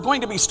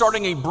Going to be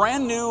starting a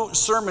brand new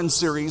sermon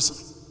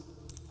series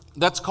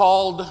that's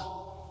called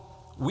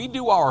We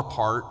Do Our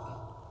Part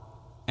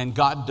and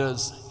God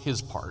Does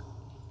His Part.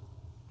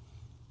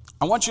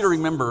 I want you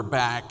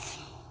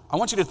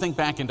to think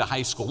back into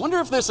high school. Wonder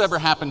if this ever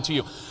happened to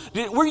you.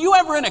 Were you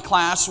ever in a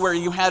class where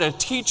you had a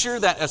teacher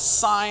that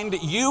assigned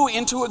you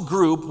into a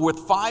group with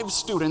 5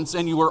 students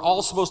and you were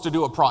all supposed to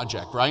do a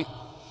project, right?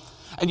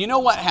 And you know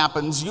what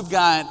happens? You've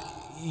got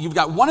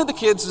one of the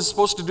kids is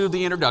supposed to do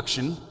the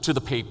introduction to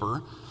the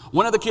paper.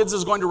 One of the kids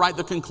is going to write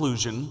the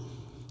conclusion.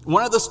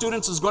 One of the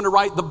students is going to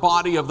write the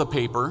body of the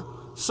paper.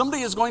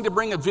 Somebody is going to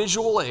bring a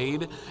visual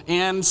aid,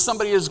 and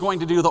somebody is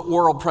going to do the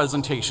oral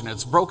presentation.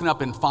 It's broken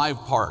up in 5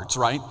 parts,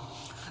 right?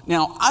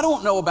 Now, I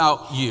don't know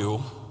about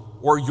you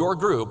or your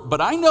group,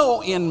 but I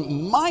know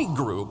in my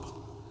group,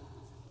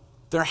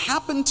 there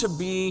happened to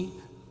be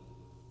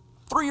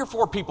 3 or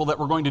 4 people that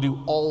were going to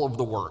do all of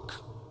the work,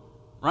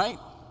 right?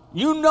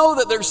 You know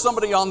that there's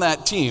somebody on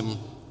that team,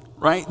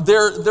 right?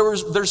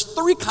 There's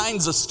 3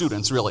 kinds of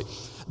students, really.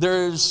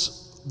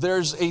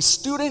 There's a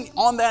student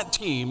on that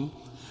team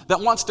that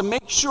wants to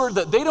make sure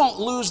that they don't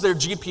lose their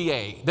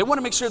GPA. They want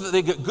to make sure that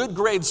they get good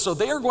grades, so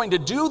they are going to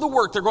do the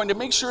work. They're going to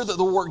make sure that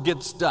the work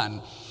gets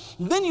done.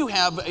 Then you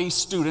have a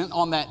student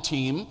on that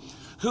team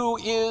who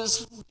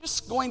is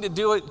just going to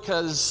do it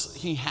because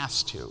he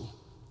has to,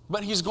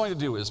 but he's going to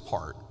do his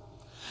part.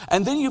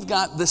 And then you've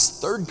got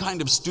this 3rd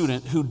kind of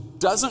student who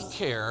doesn't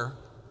care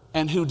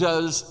and who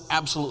does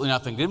absolutely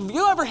nothing. Have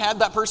you ever had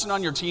that person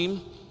on your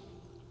team?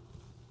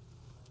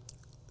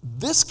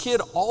 This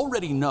kid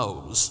already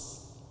knows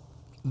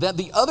that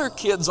the other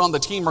kids on the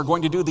team are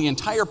going to do the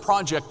entire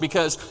project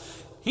because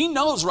he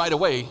knows right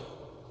away,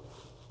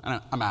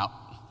 I'm out,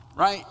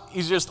 right?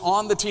 He's just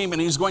on the team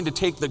and he's going to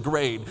take the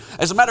grade.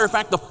 As a matter of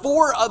fact, the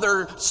 4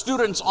 other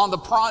students on the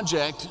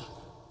project,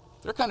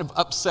 they're kind of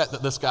upset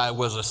that this guy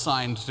was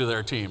assigned to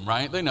their team,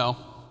 right? They know.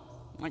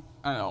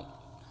 I know.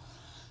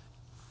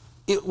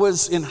 It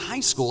was in high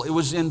school, it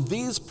was in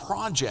these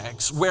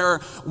projects where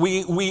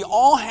we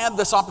all had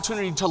this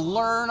opportunity to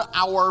learn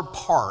our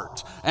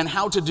part and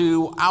how to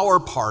do our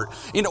part.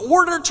 In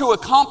order to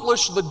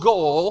accomplish the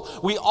goal,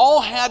 we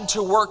all had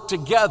to work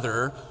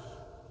together,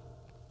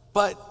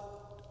 but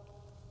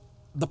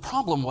the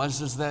problem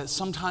is that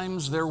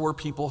sometimes there were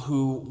people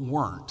who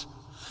weren't.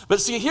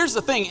 But see, here's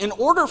the thing. In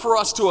order for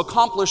us to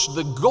accomplish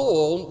the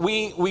goal,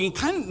 we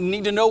kind of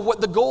need to know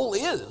what the goal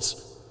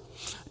is.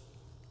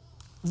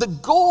 The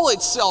goal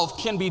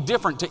itself can be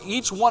different to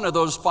each one of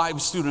those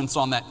 5 students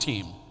on that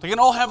team. They can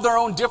all have their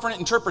own different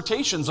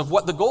interpretations of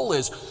what the goal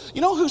is.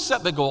 You know who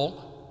set the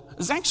goal?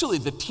 It's actually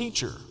the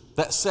teacher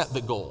that set the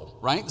goal,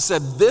 right?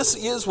 Said, this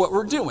is what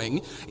we're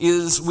doing,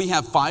 is we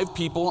have 5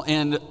 people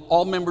and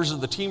all members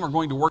of the team are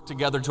going to work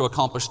together to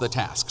accomplish the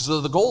task. So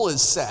the goal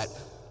is set.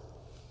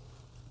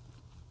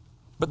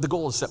 But the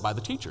goal is set by the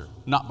teacher,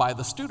 not by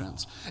the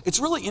students. It's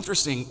really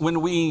interesting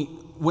when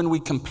we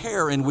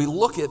compare and we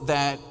look at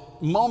that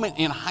moment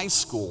in high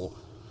school,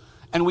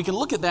 and we can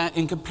look at that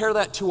and compare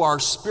that to our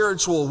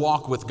spiritual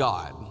walk with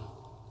God.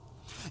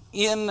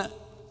 In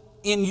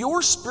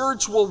your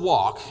spiritual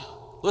walk,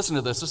 listen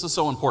to this is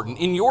so important.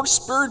 In your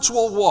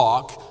spiritual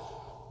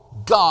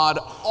walk, God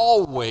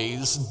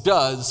always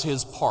does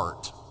his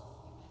part.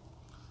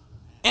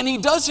 And he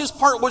does his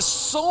part with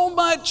so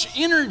much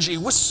energy,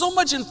 with so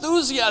much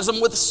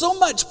enthusiasm, with so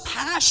much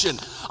passion.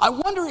 I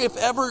wonder if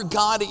ever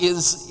God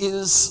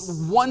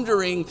is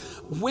wondering,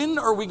 when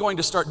are we going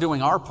to start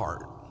doing our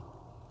part?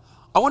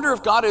 I wonder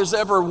if God is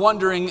ever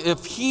wondering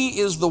if he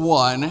is the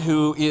one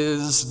who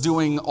is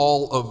doing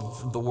all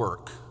of the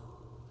work.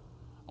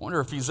 I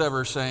wonder if he's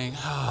ever saying,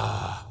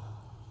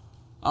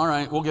 all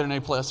right, we'll get an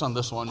A+ on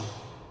this one.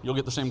 You'll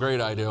get the same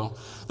grade I do.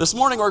 This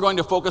morning we're going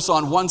to focus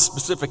on one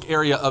specific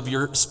area of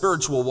your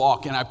spiritual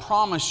walk, and I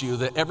promise you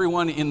that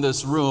everyone in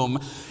this room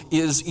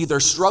is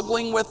either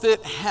struggling with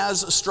it,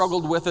 has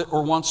struggled with it,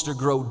 or wants to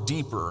grow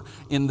deeper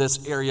in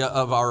this area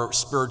of our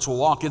spiritual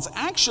walk. It's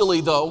actually,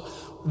 though,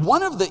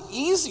 one of the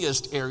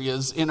easiest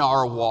areas in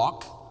our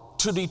walk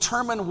to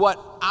determine what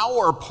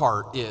our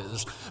part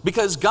is,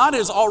 because God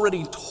has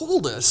already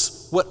told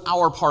us what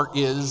our part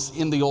is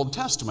in the Old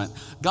Testament.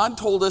 God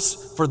told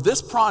us for this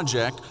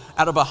project,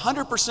 out of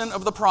 100%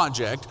 of the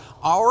project,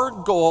 our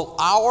goal,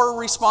 our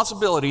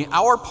responsibility,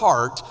 our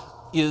part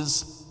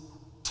is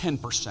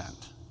 10%.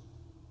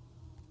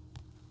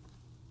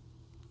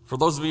 For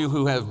those of you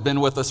who have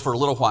been with us for a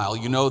little while,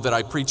 you know that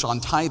I preach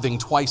on tithing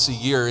twice a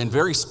year, and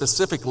very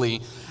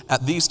specifically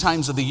at these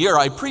times of the year,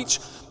 I preach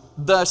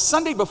the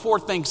Sunday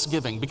before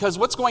Thanksgiving, because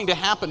what's going to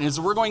happen is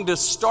we're going to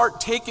start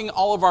taking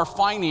all of our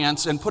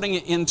finance and putting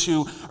it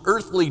into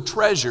earthly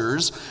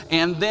treasures,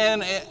 and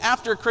then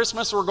after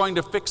Christmas we're going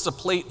to fix a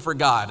plate for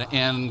God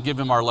and give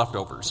him our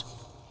leftovers.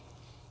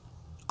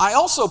 I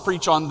also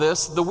preach on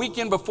this the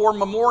weekend before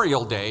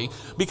Memorial Day,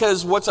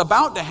 because what's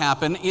about to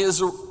happen is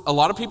a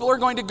lot of people are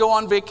going to go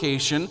on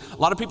vacation. A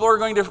lot of people are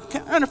going to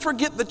kind of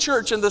forget the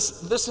church, and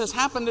this has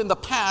happened in the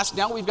past.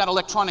 Now we've got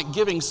electronic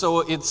giving, so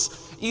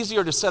it's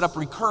easier to set up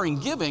recurring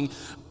giving.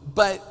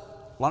 But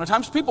A lot of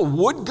times people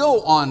would go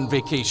on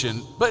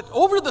vacation, but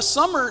over the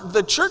summer,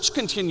 the church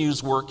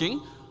continues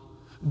working.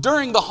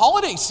 During the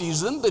holiday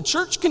season, the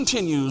church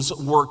continues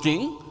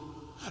working.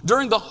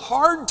 During the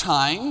hard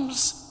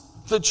times,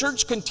 the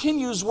church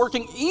continues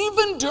working.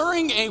 Even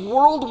during a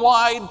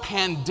worldwide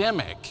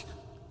pandemic,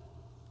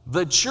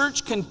 the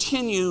church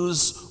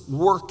continues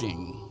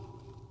working.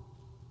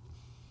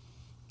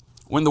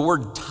 When the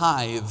word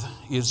tithe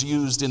is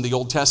used in the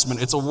Old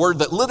Testament, it's a word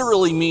that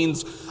literally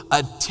means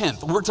a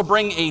tenth. We're to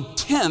bring a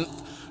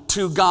tenth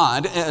to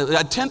God,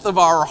 a tenth of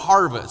our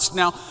harvest.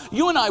 Now,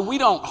 you and I, we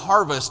don't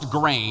harvest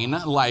grain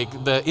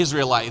like the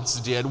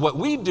Israelites did. What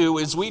we do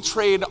is we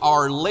trade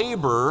our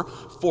labor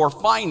for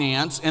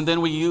finance, and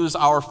then we use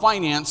our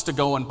finance to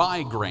go and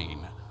buy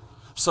grain.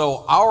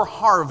 So our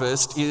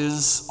harvest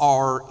is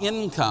our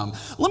income.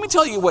 Let me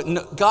tell you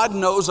what God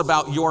knows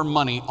about your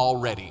money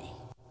already.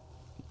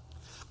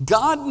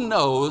 God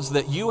knows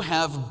that you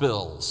have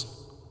bills.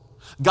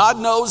 God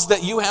knows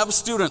that you have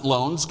student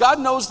loans. God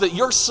knows that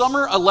your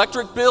summer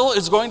electric bill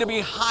is going to be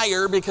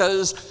higher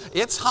because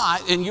it's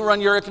hot and you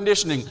run your air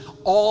conditioning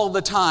all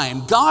the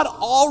time. God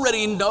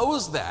already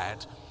knows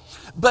that.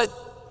 But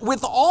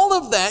with all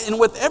of that and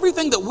with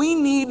everything that we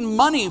need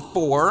money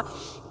for,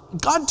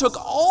 God took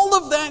all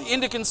of that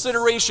into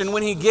consideration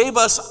when he gave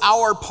us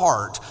our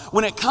part.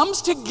 When it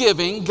comes to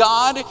giving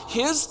God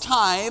his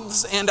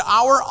tithes and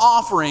our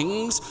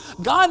offerings,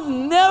 God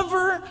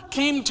never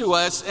came to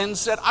us and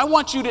said, I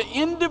want you to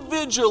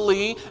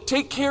individually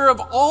take care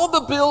of all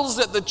the bills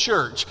at the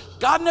church.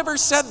 God never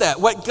said that.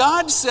 What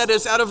God said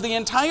is, out of the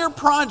entire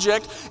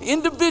project,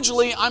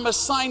 individually, I'm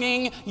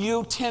assigning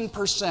you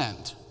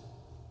 10%.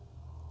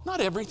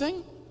 Not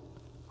everything.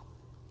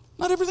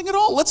 Not everything at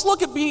all. Let's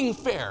look at being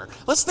fair.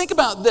 Let's think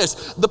about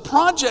this. The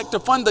project to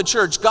fund the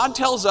church, God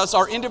tells us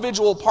our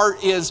individual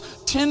part is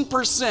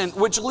 10%,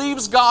 which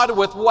leaves God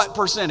with what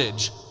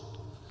percentage?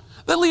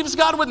 That leaves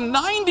God with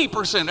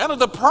 90% out of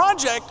the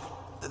project.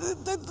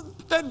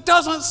 That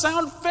doesn't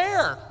sound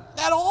fair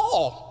at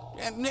all.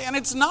 And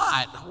it's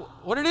not.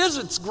 What it is,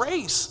 it's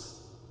grace.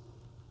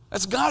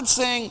 That's God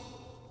saying,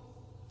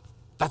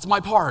 that's my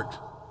part.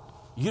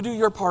 You do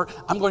your part,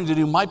 I'm going to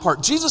do my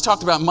part. Jesus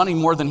talked about money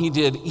more than he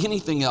did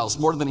anything else,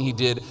 more than he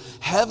did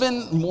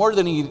heaven, more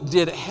than he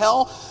did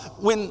hell.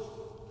 When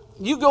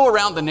you go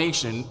around the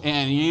nation,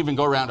 and you even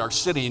go around our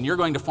city, and you're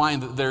going to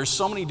find that there's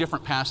so many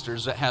different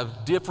pastors that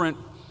have different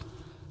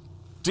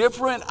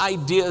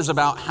ideas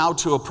about how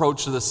to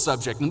approach this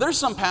subject. And there's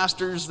some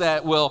pastors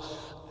that will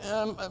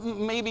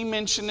maybe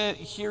mention it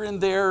here and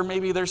there,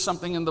 maybe there's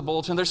something in the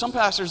bulletin. There's some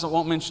pastors that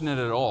won't mention it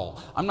at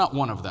all. I'm not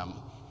one of them,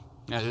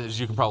 as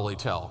you can probably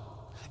tell.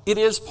 It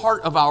is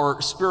part of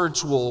our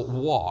spiritual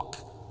walk.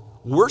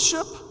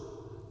 Worship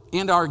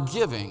and our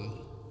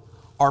giving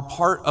are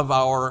part of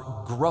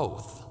our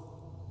growth.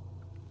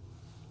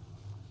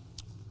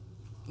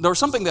 There was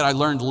something that I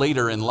learned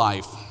later in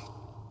life.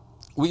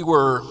 We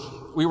were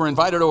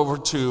invited over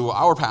to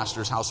our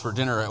pastor's house for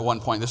dinner at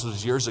one point. This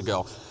was years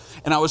ago.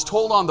 And I was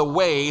told on the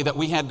way that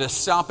we had to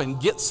stop and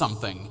get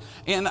something.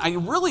 And I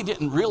really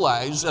didn't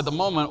realize at the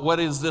moment, what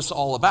is this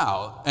all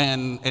about?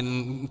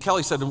 And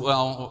Kelly said,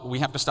 well, we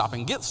have to stop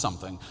and get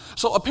something.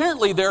 So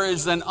apparently there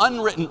is an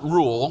unwritten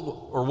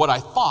rule, or what I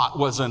thought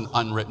was an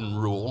unwritten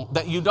rule,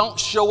 that you don't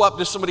show up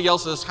to somebody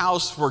else's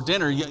house for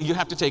dinner. You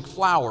have to take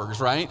flowers,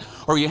 right?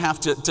 Or you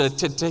have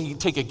to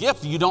take a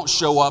gift. You don't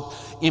show up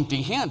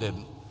empty-handed.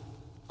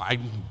 I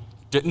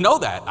didn't know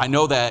that. I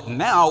know that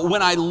now.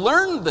 When I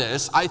learned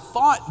this, I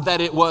thought that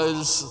it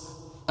was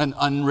an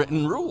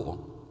unwritten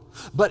rule.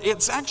 But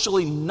it's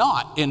actually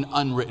not an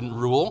unwritten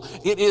rule.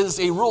 It is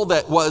a rule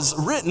that was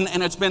written,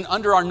 and it's been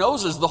under our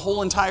noses the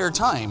whole entire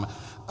time.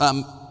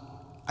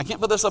 I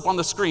can't put this up on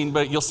the screen,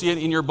 but you'll see it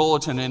in your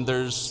bulletin, and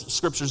there's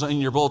scriptures in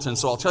your bulletin,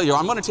 so I'll tell you.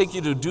 I'm going to take you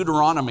to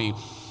Deuteronomy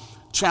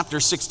chapter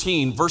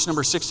 16, verse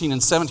number 16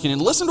 and 17,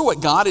 and listen to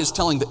what God is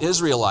telling the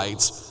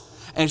Israelites.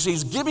 And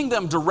he's giving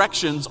them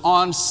directions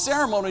on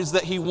ceremonies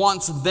that he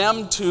wants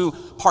them to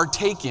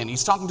partake in.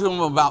 He's talking to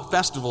them about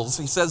festivals.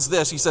 He says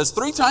this, he says,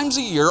 3 times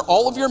a year,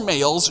 all of your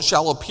males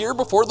shall appear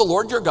before the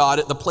Lord your God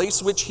at the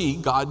place which he,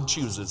 God,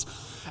 chooses.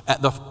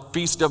 At the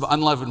feast of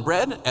unleavened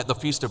bread, at the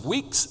feast of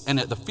weeks, and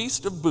at the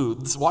feast of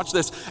booths. Watch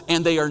this.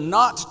 And they are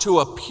not to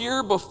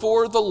appear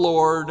before the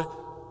Lord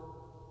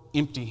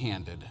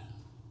empty-handed.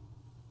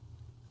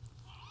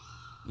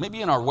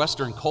 Maybe in our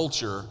Western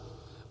culture,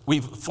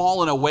 we've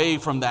fallen away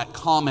from that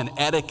common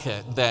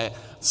etiquette that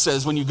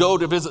says when you go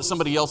to visit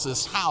somebody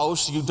else's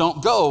house, you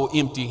don't go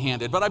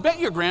empty-handed. But I bet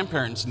your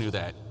grandparents knew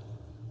that.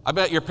 I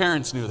bet your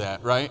parents knew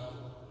that, right?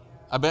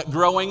 I bet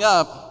growing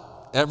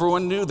up,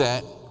 everyone knew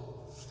that.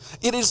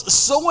 It is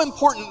so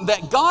important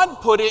that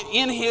God put it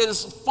in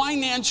his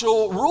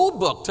financial rule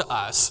book to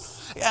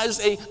us. As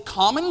a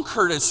common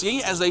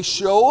courtesy, as a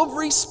show of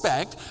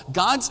respect,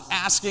 God's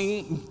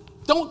asking,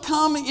 don't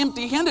come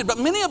empty-handed. But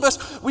many of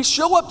us, we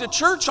show up to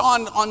church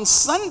on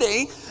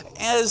Sunday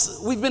as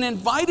we've been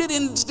invited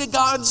into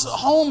God's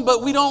home,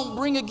 but we don't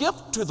bring a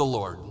gift to the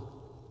Lord.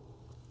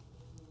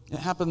 It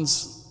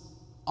happens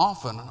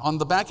often. On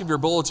the back of your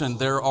bulletin,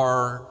 there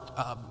are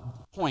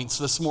points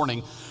this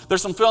morning.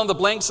 There's some fill in the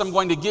blanks. I'm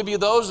going to give you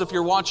those. If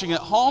you're watching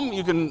at home,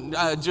 you can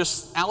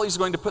Allie's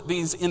going to put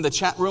these in the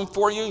chat room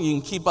for you. You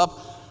can keep up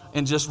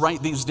and just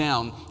write these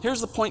down.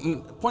 Here's the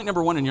point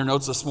number 1 in your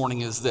notes this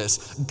morning is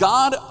this: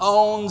 God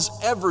owns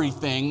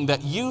everything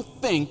that you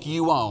think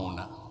you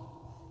own.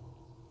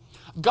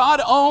 God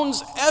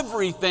owns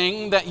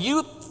everything that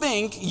you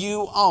think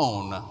you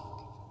own.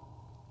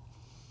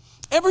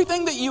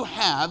 Everything that you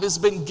have has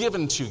been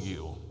given to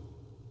you.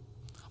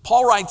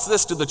 Paul writes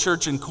this to the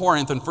church in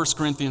Corinth in 1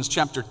 Corinthians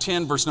chapter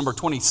 10, verse number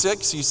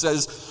 26. He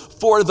says,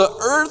 "For the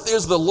earth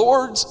is the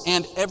Lord's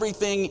and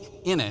everything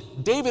in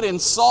it." David in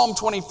Psalm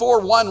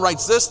 24:1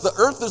 writes this, "The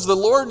earth is the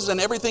Lord's and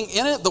everything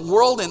in it, the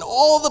world and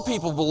all the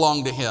people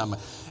belong to him."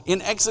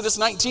 In Exodus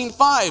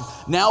 19:5,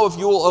 "Now if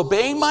you will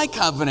obey my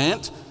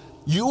covenant,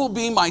 you will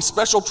be my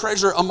special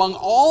treasure among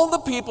all the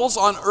peoples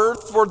on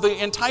earth, for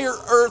the entire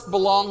earth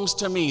belongs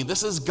to me."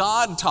 This is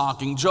God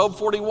talking. Job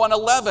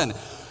 41:11.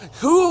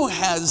 "Who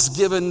has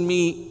given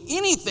me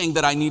anything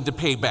that I need to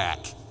pay back?"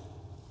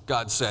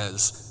 God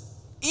says,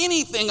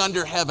 "Anything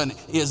under heaven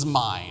is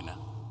mine."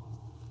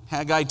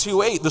 Haggai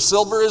 2:8. "The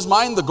silver is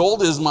mine, the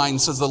gold is mine,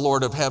 says the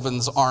Lord of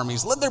heaven's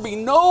armies." Let there be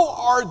no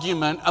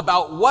argument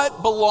about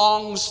what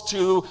belongs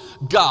to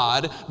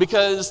God,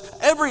 because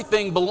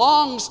everything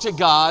belongs to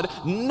God.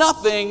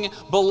 Nothing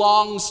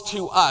belongs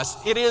to us.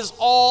 It is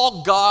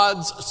all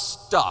God's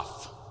stuff.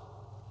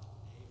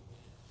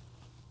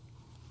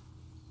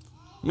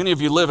 Many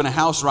of you live in a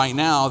house right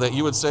now that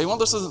you would say, "Well,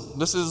 this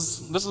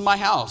is my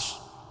house."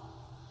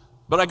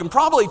 But I can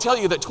probably tell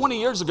you that 20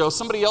 years ago,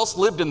 somebody else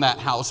lived in that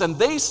house, and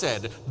they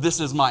said, "This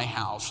is my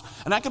house."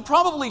 And I can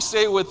probably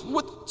say with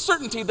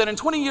certainty that in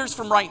 20 years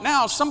from right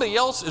now, somebody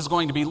else is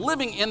going to be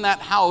living in that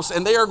house,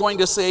 and they are going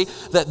to say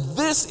that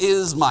this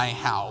is my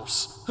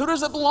house. Who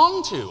does it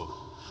belong to?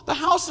 The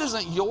house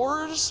isn't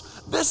yours.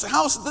 This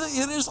house,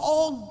 it is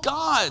all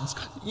God's.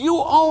 You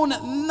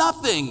own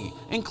nothing,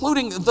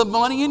 including the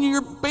money in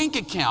your bank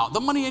account,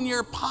 the money in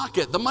your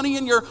pocket, the money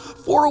in your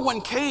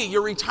 401k,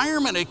 your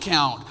retirement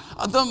account,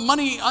 the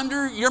money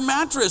under your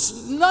mattress.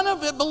 None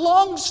of it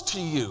belongs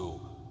to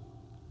you.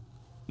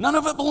 None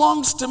of it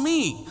belongs to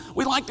me.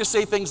 We like to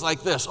say things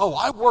like this: "Oh,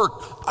 I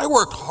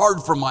work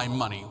hard for my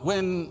money,"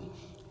 when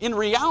in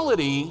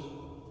reality,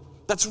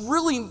 that's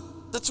really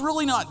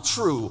not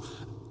true.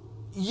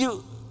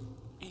 You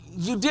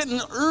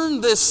didn't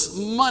earn this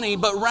money,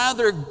 but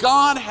rather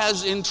God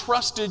has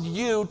entrusted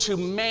you to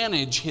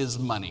manage his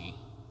money.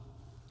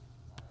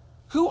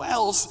 Who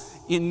else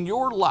in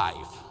your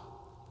life,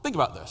 think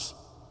about this,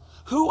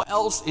 who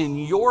else in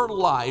your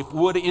life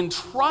would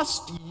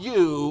entrust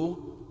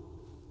you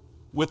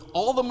with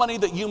all the money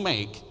that you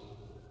make,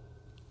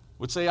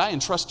 would say, "I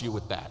entrust you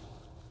with that"?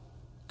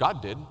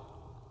 God did.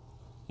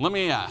 Let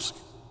me ask,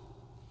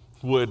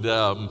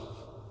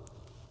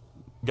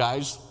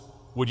 guys,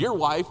 would your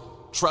wife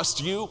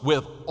trust you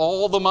with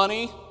all the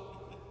money?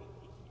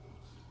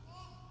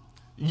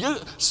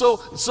 So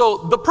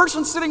the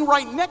person sitting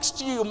right next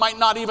to you might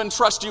not even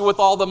trust you with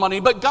all the money,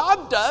 but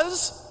God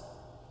does.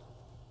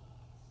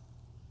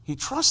 He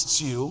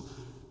trusts you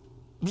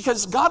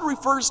because God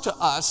refers to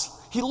us,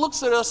 he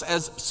looks at us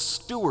as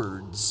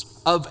stewards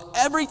of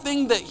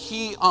everything that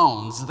he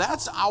owns.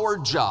 That's our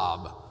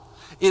job,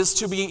 is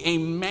to be a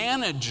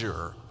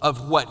manager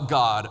of what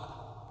God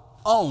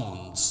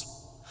owns.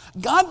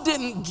 God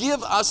didn't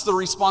give us the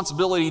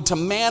responsibility to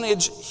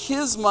manage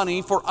his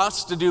money for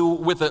us to do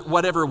with it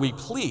whatever we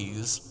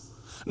please.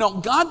 No,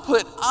 God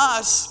put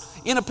us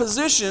in a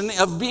position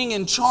of being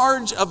in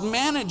charge of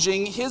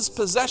managing his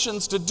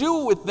possessions to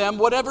do with them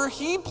whatever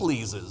he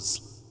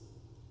pleases.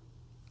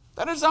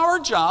 That is our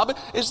job,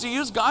 is to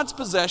use God's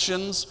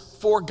possessions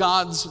for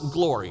God's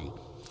glory.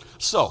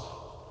 So,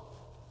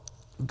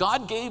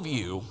 God gave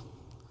you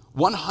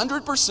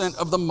 100%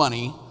 of the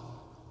money,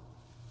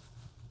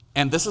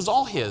 and this is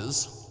all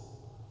his.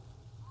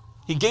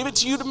 He gave it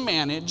to you to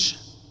manage,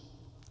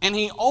 and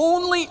he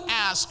only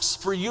asks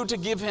for you to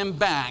give him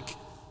back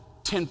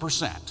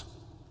 10%.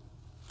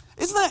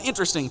 Isn't that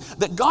interesting?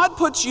 That God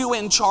puts you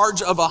in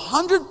charge of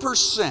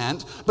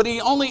 100%, but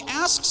he only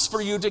asks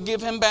for you to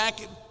give him back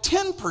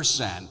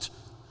 10%.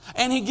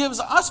 And he gives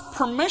us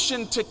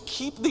permission to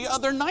keep the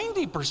other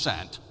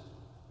 90%.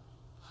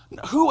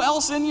 Who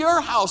else in your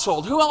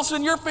household, who else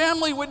in your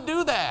family would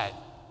do that?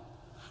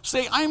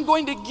 Say, "I'm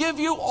going to give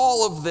you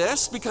all of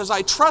this because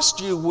I trust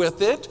you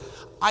with it.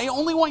 I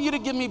only want you to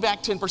give me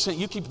back 10%.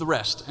 You keep the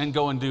rest and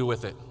go and do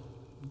with it.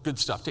 Good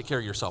stuff. Take care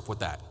of yourself with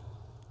that."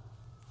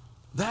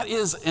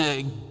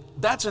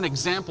 That's an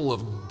example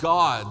of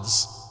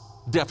God's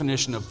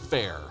definition of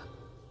fair,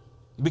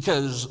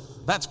 because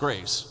that's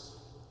grace.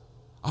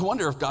 I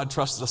wonder if God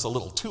trusts us a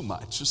little too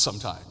much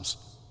sometimes.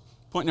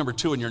 Point number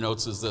 2 in your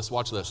notes is this.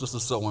 Watch this. This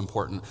is so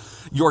important.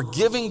 Your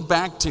giving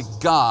back to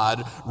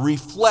God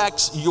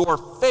reflects your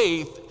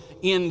faith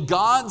in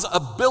God's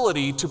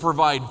ability to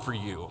provide for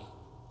you.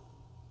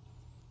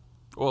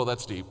 Oh,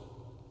 that's deep.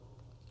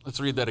 Let's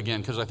read that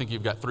again, because I think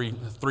you've got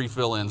three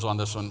fill-ins on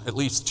this one, at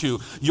least two.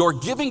 Your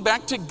giving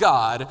back to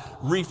God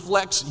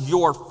reflects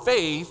your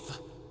faith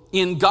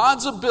in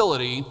God's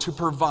ability to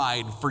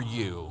provide for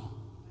you.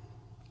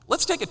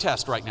 Let's take a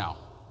test right now.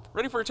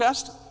 Ready for a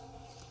test?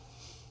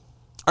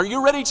 Are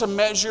you ready to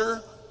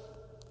measure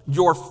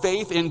your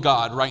faith in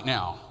God right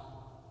now?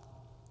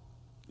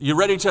 You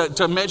ready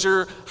to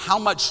measure how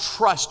much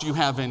trust you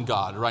have in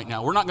God right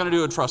now? We're not going to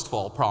do a trust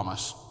fall,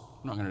 promise.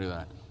 We're not going to do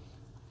that.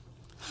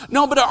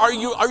 No, but are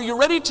you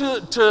ready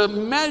to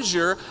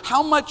measure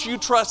how much you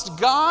trust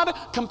God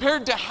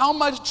compared to how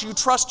much you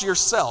trust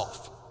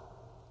yourself?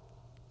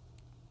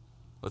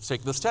 Let's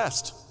take this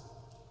test.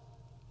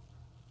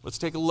 Let's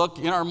take a look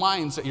in our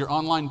minds at your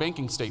online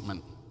banking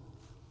statement.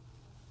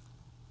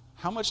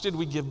 How much did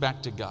we give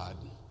back to God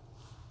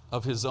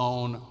of His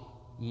own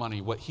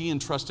money, what He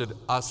entrusted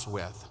us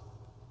with?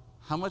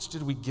 How much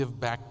did we give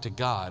back to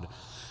God?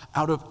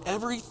 Out of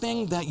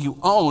everything that you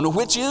own,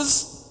 which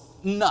is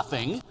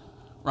nothing,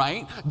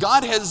 right?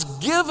 God has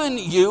given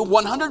you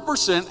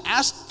 100%,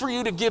 asked for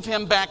you to give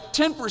Him back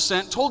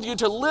 10%, told you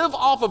to live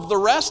off of the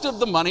rest of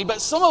the money, but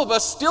some of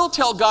us still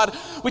tell God,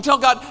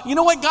 you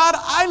know what, God,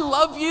 I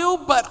love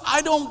you, but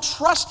I don't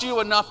trust you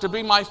enough to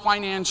be my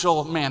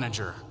financial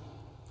manager.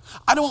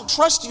 I don't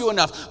trust you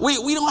enough.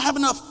 We don't have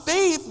enough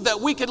faith that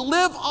we could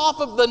live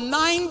off of the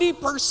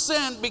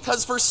 90%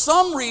 because for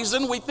some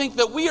reason we think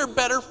that we are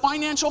better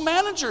financial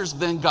managers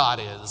than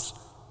God is.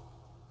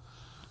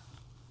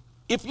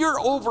 If you're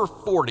over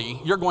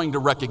 40, you're going to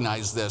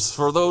recognize this.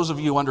 For those of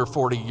you under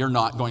 40, you're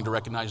not going to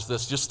recognize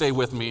this. Just stay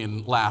with me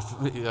and laugh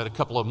at a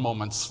couple of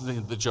moments,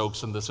 the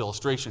jokes in this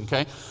illustration,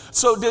 okay?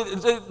 So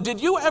did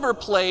you ever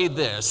play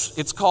this?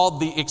 It's called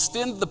the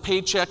Extend the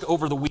Paycheck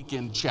Over the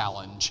Weekend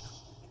Challenge.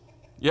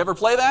 You ever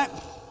play that?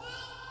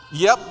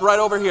 Yep, right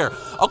over here.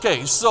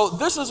 Okay, so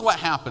this is what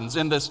happens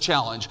in this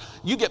challenge.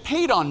 You get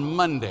paid on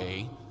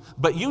Monday,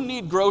 but you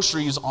need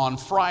groceries on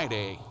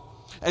Friday.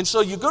 And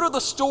so you go to the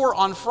store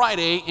on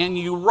Friday and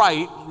you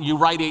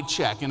write a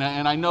check. And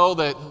I know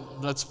that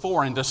that's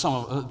foreign to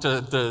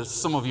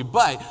some of you,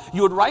 but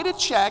you would write a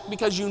check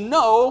because you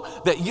know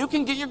that you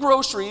can get your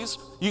groceries,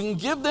 you can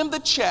give them the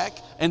check,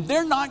 and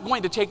they're not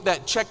going to take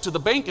that check to the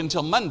bank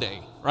until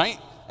Monday, right?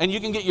 And you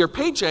can get your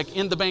paycheck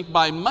in the bank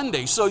by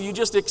Monday. So you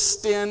just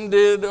extend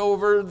it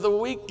over the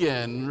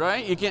weekend,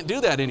 right? You can't do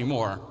that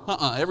anymore.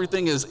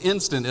 Everything is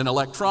instant and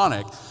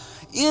electronic.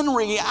 In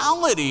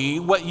reality,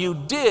 what you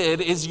did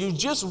is you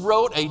just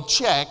wrote a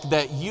check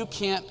that you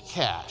can't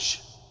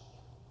cash.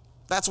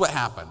 That's what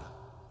happened.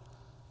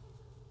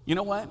 You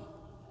know what?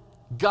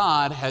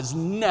 God has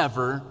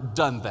never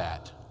done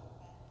that.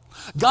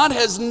 God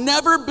has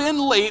never been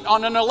late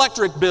on an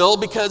electric bill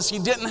because He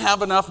didn't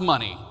have enough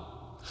money.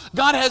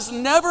 God has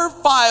never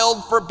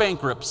filed for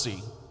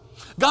bankruptcy.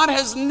 God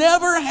has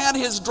never had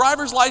His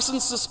driver's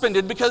license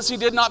suspended because He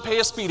did not pay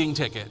a speeding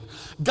ticket.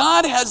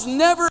 God has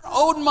never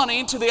owed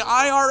money to the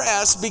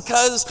IRS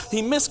because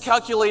He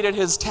miscalculated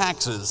His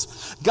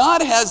taxes.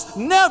 God has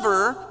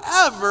never,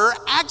 ever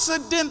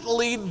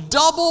accidentally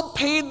double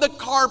paid the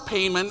car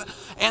payment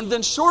and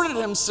then shorted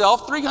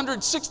himself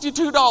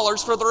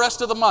 $362 for the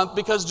rest of the month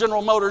because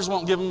General Motors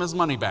won't give him his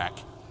money back.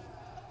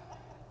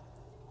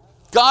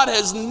 God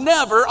has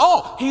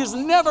He's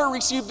never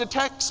received a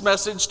text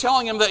message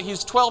telling him that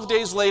he's 12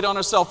 days late on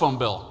a cell phone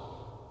bill.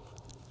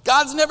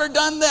 God's never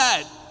done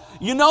that.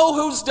 You know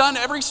who's done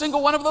every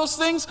single one of those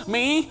things?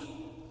 Me.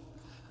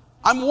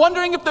 I'm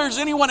wondering if there's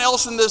anyone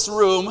else in this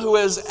room who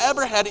has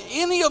ever had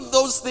any of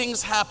those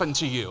things happen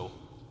to you.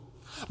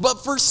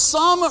 But for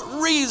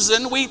some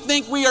reason, we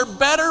think we are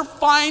better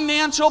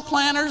financial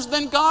planners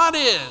than God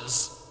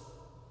is.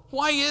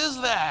 Why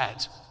is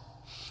that?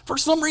 For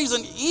some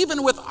reason,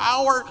 even with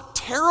our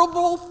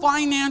terrible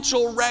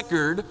financial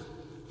record,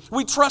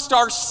 we trust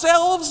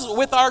ourselves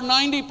with our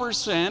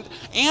 90%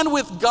 and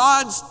with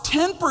God's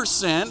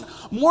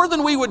 10% more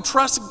than we would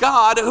trust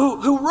God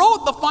who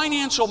wrote the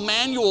financial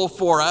manual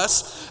for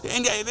us.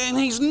 And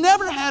He's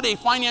never had a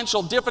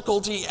financial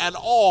difficulty at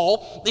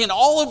all in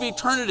all of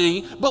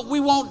eternity, but we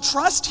won't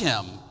trust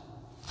Him.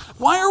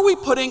 Why are we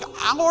putting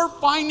our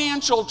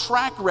financial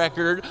track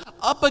record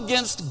up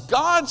against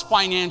God's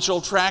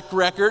financial track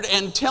record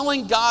and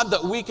telling God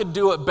that we could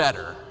do it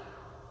better?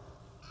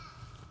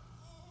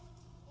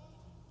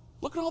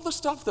 Look at all the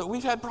stuff that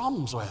we've had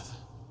problems with.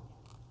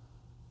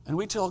 And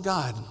we tell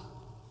God,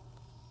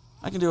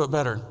 I can do it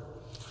better.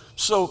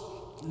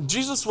 So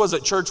Jesus was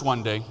at church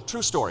one day,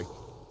 true story.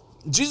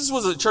 Jesus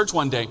was at church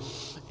one day,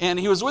 and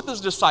He was with His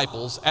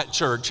disciples at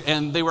church,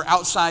 and they were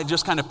outside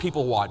just kind of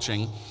people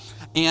watching.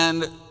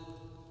 And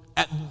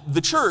at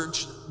the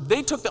church,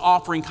 they took the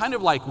offering kind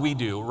of like we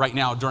do right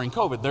now during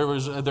COVID.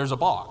 There's a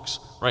box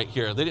right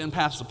here. They didn't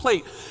pass the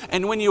plate.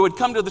 And when you would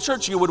come to the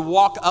church, you would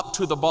walk up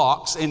to the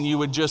box and you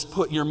would just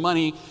put your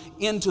money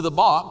into the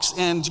box.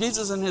 And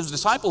Jesus and His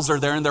disciples are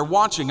there and they're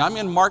watching. I'm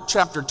in Mark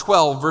chapter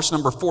 12, verse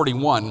number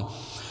 41.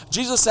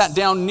 Jesus sat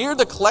down near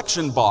the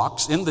collection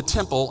box in the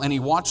temple and He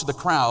watched the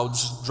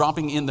crowds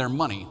dropping in their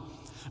money.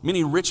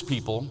 Many rich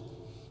people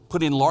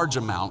put in large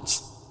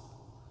amounts.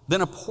 Then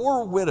a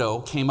poor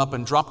widow came up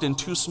and dropped in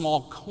 2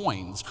 small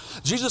coins.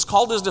 Jesus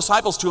called his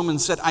disciples to him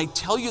and said, I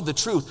tell you the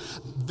truth,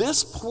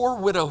 this poor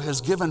widow has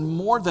given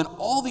more than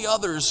all the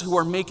others who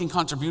are making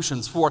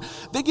contributions, for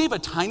they gave a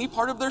tiny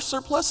part of their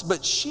surplus,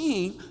 but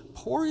she,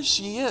 poor as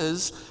she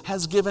is,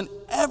 has given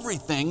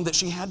everything that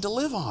she had to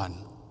live on.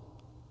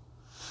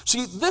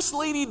 See, this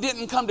lady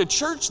didn't come to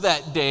church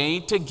that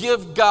day to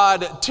give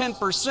God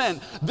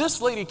 10%.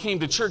 This lady came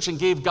to church and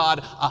gave God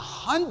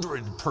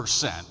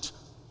 100%.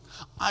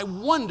 I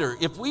wonder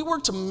if we were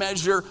to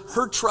measure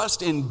her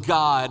trust in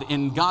God,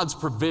 in God's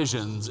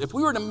provisions, if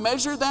we were to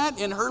measure that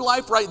in her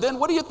life right then,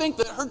 what do you think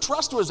that her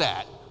trust was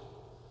at?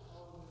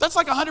 That's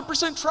like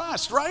 100%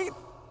 trust, right?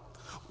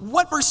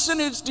 What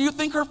percentage do you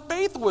think her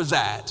faith was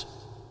at?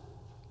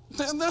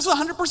 That's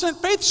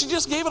 100% faith. She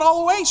just gave it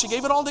all away. She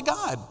gave it all to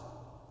God.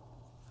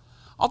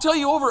 I'll tell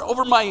you,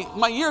 over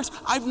my years,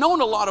 I've known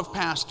a lot of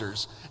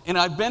pastors, and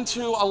I've been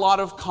to a lot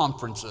of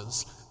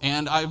conferences,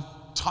 and I've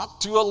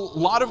talked to a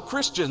lot of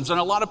Christians and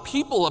a lot of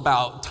people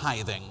about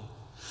tithing.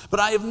 But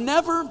I have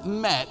never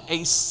met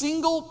a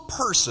single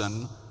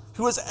person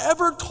who has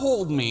ever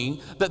told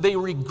me that they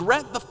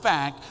regret the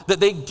fact that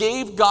they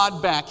gave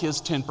God back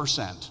his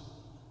 10%.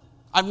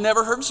 I've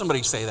never heard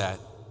somebody say that.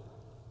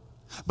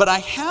 But I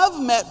have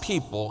met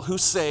people who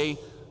say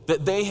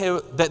that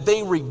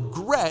they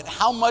regret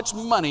how much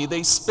money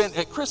they spent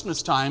at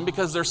Christmas time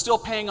because they're still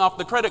paying off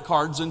the credit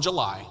cards in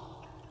July.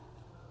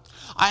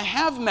 I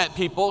have met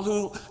people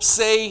who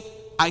say,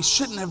 I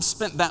shouldn't have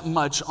spent that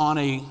much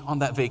on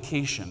that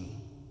vacation.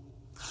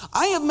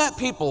 I have met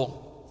people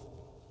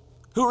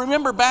who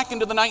remember back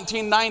into the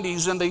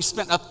 1990s and they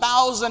spent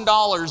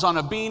 $1,000 on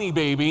a Beanie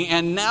Baby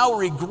and now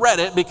regret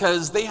it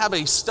because they have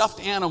a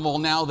stuffed animal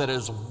now that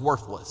is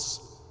worthless.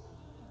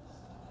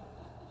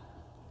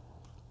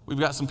 We've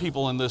got some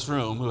people in this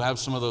room who have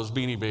some of those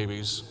Beanie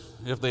Babies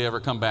if they ever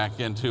come back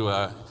into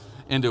a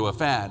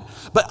fad.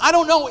 But I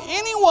don't know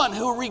anyone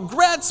who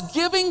regrets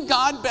giving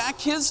God back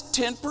his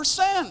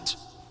 10%.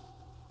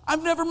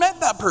 I've never met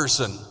that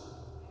person.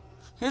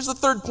 Here's the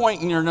third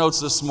point in your notes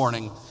this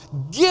morning.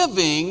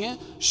 Giving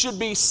should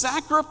be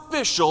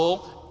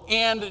sacrificial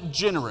and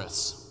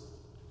generous.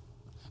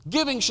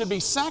 Giving should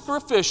be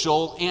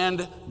sacrificial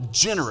and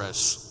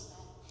generous.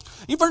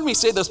 You've heard me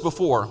say this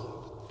before,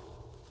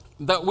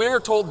 that we're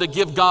told to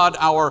give God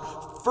our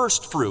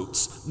first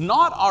fruits,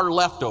 not our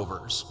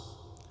leftovers.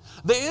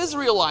 The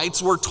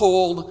Israelites were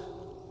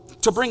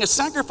told to bring a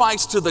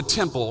sacrifice to the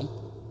temple,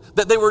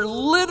 that they were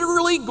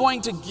literally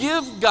going to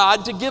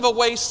give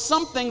away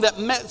something that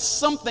meant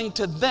something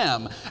to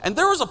them. And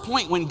there was a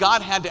point when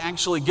God had to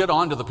actually get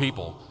on to the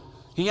people.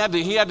 He had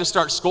to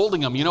start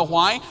scolding them. You know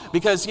why?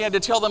 Because he had to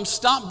tell them,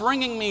 stop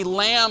bringing me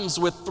lambs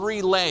with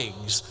 3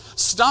 legs.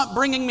 Stop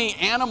bringing me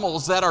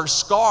animals that are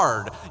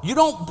scarred. You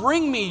don't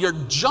bring me your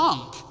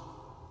junk.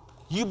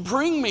 You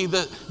bring me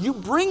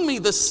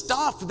the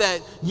stuff that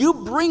you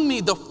bring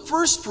me the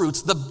first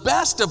fruits, the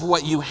best of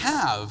what you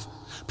have.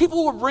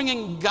 People were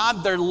bringing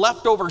God their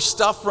leftover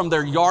stuff from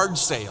their yard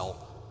sale.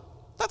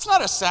 That's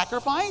not a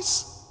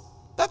sacrifice.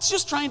 That's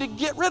just trying to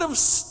get rid of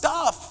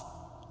stuff.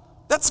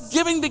 That's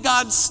giving to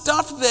God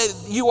stuff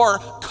that you are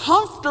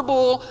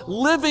comfortable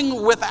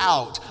living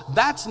without.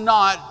 That's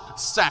not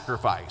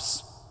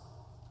sacrifice.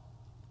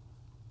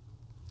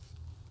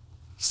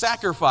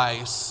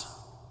 Sacrifice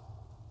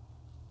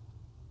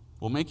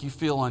will make you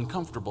feel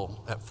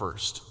uncomfortable at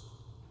first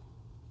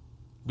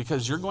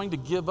because you're going to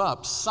give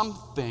up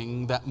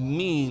something that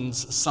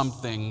means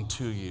something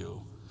to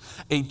you.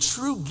 A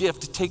true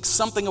gift takes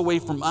something away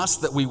from us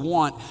that we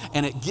want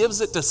and it gives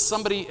it to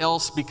somebody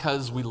else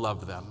because we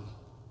love them.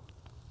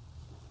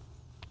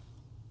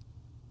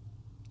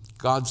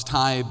 God's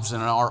tithes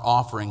and our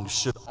offerings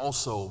should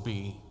also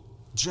be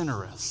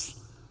generous.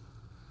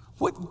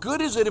 What good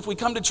is it if we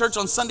come to church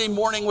on Sunday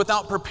morning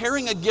without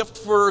preparing a gift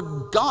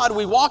for God?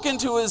 We walk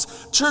into his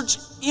church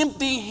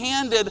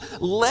empty-handed,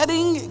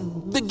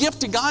 letting the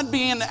gift to God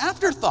be an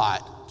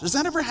afterthought. Does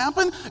that ever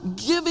happen?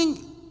 Giving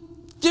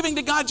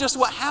to God just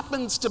what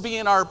happens to be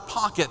in our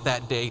pocket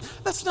that day.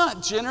 That's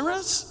not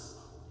generous.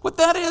 What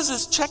that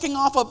is checking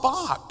off a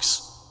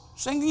box.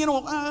 Saying,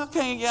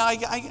 okay, yeah,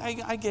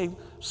 I gave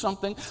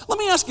something. Let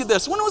me ask you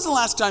this. When was the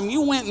last time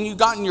you went and you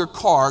got in your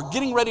car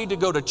getting ready to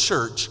go to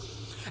church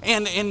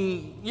and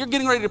you're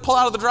getting ready to pull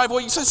out of the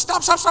driveway? You say,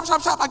 stop.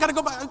 I got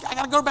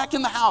to go back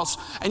in the house.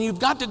 And you've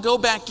got to go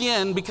back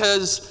in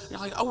because you're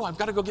like, I've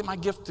got to go get my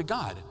gift to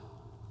God.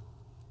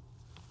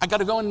 I got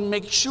to go and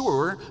make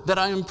sure that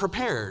I am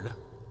prepared.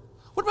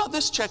 What about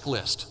this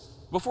checklist?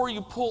 Before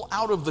you pull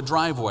out of the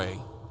driveway,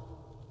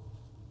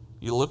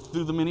 you look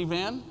through the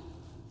minivan,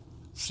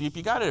 see if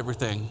you got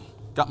everything.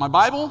 Got my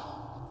Bible?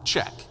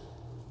 Check.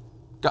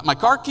 Got my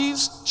car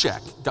keys?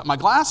 Check. Got my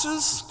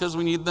glasses, because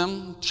we need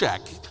them?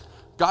 Check.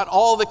 Got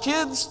all the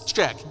kids?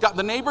 Check. Got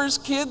the neighbor's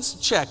kids?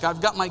 Check.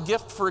 I've got my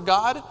gift for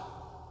God?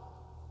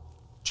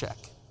 Check.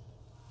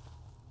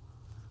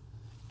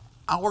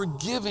 Our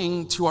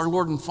giving to our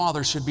Lord and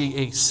Father should be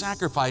a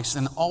sacrifice,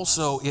 and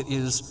also it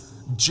is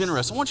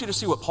generous. I want you to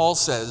see what Paul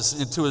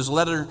says to his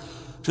letter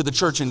to the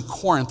church in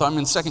Corinth. I'm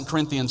in 2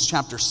 Corinthians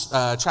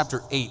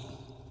chapter 8.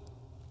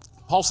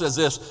 Paul says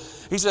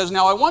this. He says,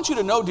 "Now I want you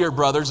to know, dear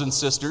brothers and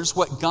sisters,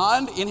 what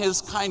God in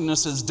his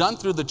kindness has done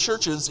through the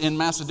churches in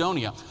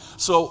Macedonia."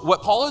 So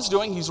what Paul is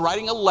doing, he's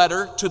writing a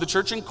letter to the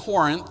church in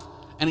Corinth,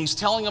 and he's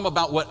telling them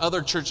about what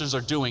other churches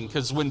are doing.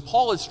 Because when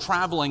Paul is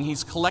traveling,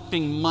 he's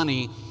collecting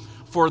money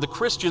for the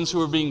Christians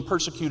who are being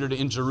persecuted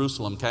in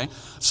Jerusalem, okay?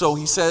 So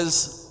he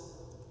says,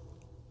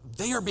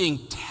 they are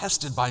being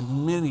tested by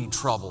many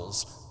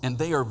troubles, and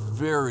they are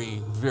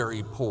very,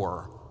 very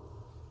poor.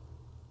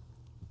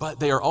 But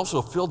they are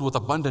also filled with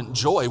abundant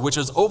joy, which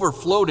has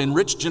overflowed in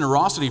rich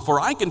generosity. For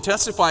I can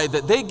testify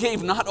that they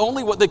gave not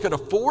only what they could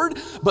afford,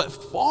 but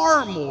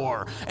far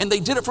more. And they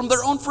did it from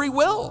their own free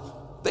will.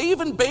 They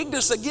even begged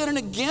us again and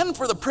again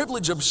for the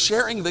privilege of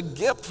sharing the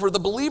gift for the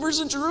believers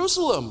in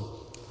Jerusalem.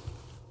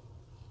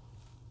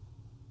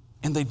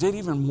 And they did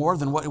even more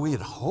than what we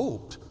had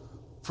hoped.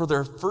 For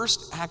their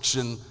first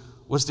action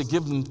was to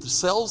give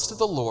themselves to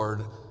the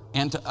Lord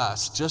and to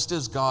us, just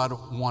as God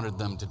wanted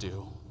them to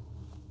do.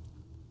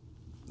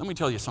 Let me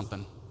tell you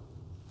something.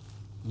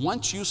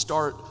 Once you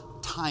start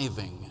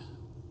tithing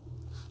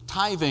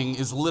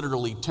is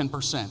literally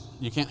 10%.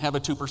 You can't have a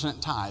 2%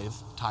 tithe.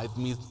 Tithe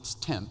means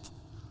tenth.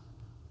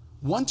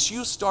 Once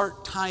you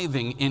start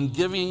tithing and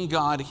giving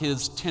God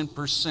his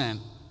 10%,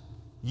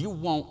 you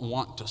won't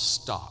want to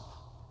stop.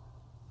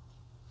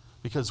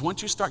 Because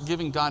once you start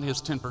giving God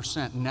his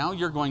 10%, now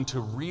you're going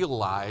to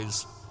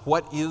realize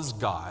what is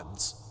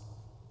God's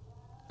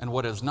and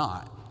what is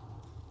not.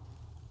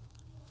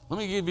 Let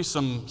me give you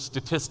some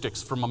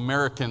statistics from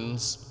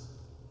Americans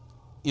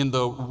in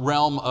the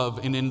realm of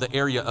and in the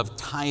area of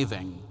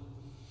tithing.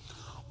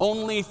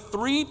 Only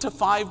 3 to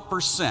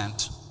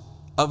 5%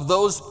 of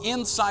those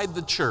inside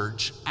the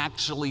church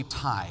actually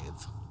tithe.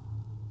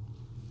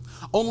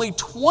 Only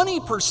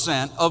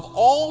 20% of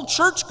all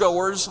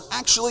churchgoers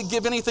actually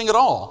give anything at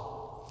all.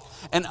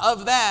 And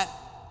of that,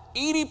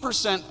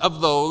 80%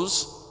 of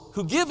those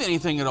who give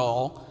anything at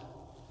all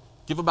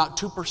give about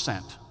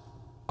 2%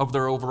 of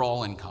their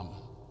overall income.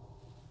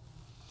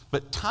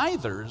 But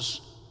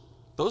tithers,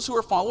 those who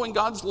are following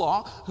God's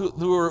law,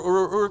 who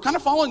are kind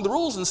of following the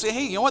rules and say,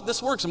 hey, you know what,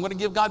 this works, I'm going to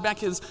give God back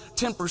his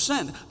 10%.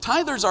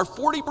 Tithers are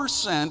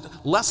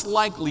 40% less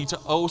likely to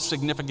owe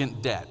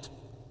significant debt.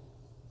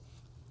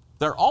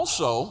 They're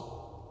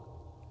also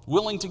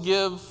willing to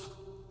give,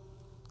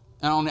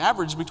 on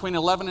average, between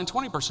 11 and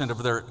 20%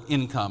 of their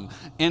income.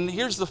 And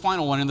here's the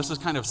final one, and this is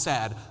kind of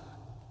sad.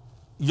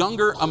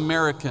 Younger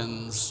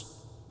Americans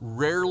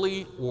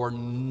rarely or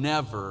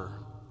never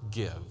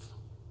give.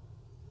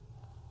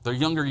 The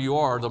younger you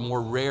are, the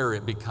more rare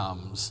it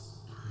becomes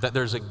that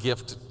there's a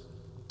gift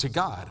to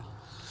God.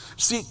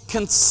 See,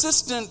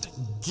 consistent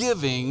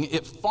giving,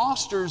 it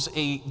fosters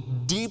a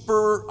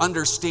deeper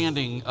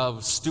understanding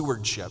of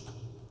stewardship,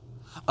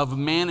 of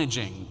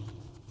managing.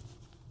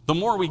 The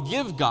more we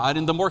give God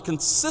and the more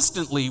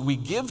consistently we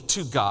give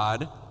to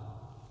God,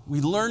 we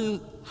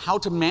learn how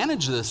to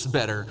manage this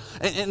better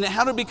and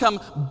how to become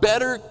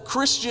better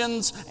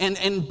Christians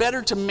and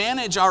better to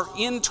manage our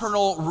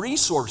internal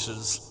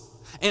resources.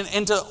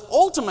 And to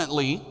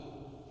ultimately,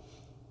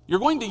 you're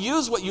going to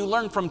use what you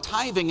learn from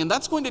tithing, and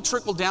that's going to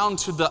trickle down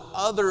to the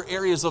other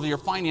areas of your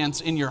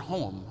finance in your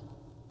home.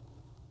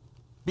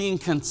 Being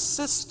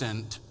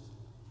consistent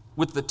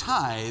with the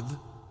tithe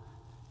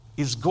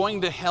is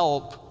going to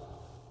help.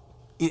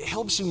 It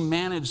helps you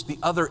manage the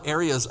other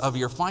areas of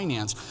your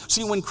finance.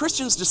 See, when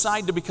Christians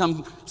decide to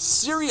become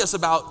serious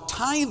about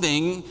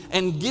tithing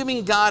and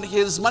giving God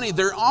his money,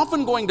 they're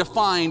often going to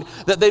find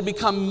that they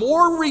become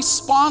more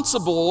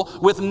responsible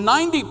with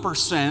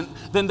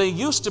 90% than they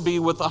used to be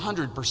with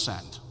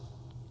 100%.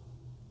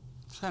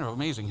 It's kind of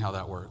amazing how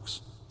that works.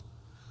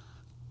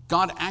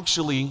 God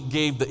actually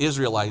gave the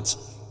Israelites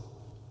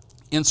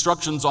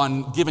instructions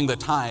on giving the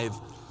tithe.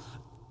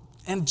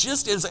 And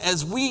just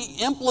as we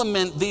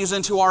implement these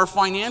into our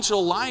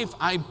financial life,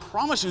 I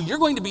promise you, you're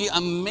going to be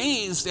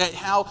amazed at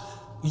how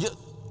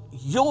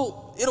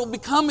it'll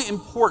become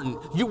important.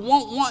 You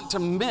won't want to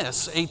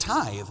miss a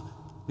tithe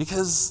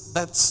because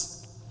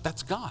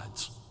that's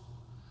God's.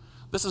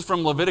 This is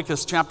from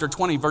Leviticus chapter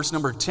 20, verse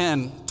number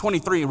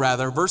 23.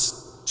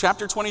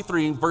 Chapter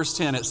 23, verse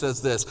 10, it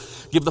says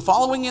this: "Give the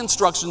following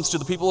instructions to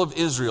the people of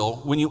Israel.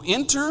 When you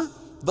enter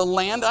the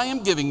land I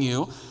am giving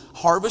you,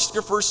 harvest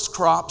your first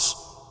crops,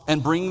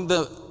 and bring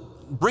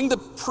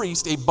the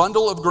priest a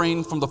bundle of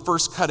grain from the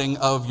first cutting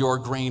of your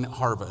grain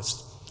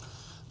harvest."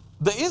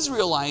 The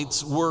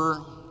Israelites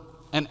were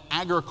an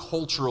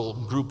agricultural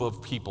group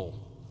of people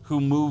who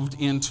moved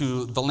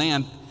into the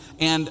land,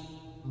 and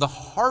the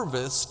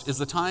harvest is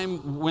the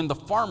time when the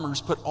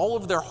farmers put all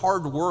of their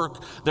hard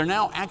work. They're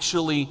now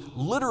actually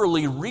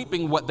literally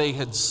reaping what they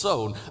had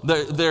sown.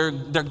 They're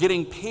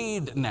getting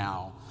paid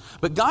now.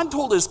 But God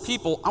told his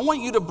people, I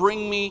want you to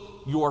bring me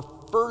your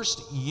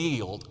first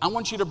yield. I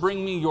want you to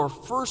bring me your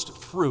first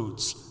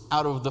fruits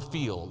out of the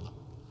field.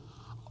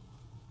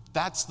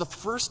 That's the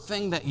first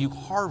thing that you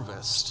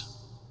harvest,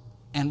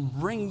 and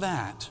bring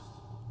that.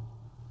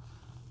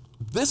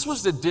 This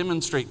was to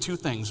demonstrate two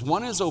things.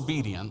 One is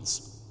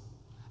obedience,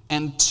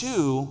 and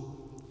two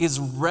is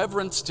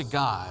reverence to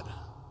God.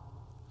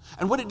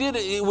 And what it did,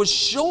 it was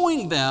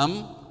showing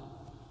them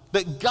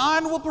that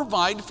God will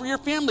provide for your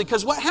family.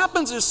 Because what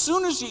happens as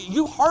soon as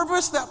you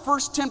harvest that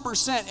first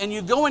 10% and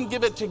you go and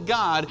give it to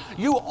God,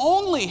 you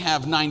only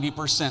have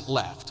 90%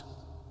 left.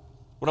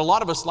 What a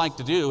lot of us like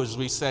to do is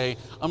we say,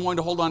 I'm going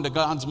to hold on to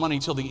God's money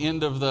till the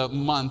end of the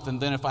month,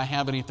 and then if I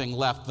have anything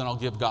left, then I'll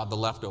give God the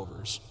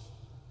leftovers.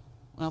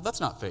 Well,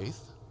 that's not faith.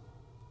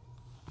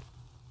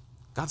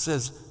 God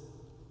says,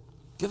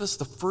 give us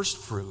the first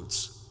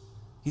fruits.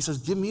 He says,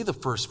 give me the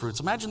first fruits.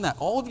 Imagine that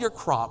all of your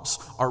crops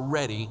are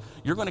ready.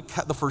 You're going to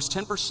cut the first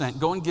 10%,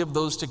 go and give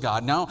those to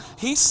God. Now,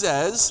 he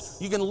says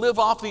you can live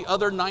off the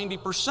other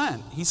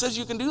 90%. He says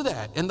you can do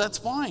that, and that's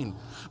fine.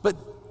 But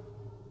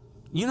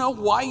you know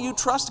why you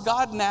trust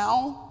God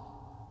now?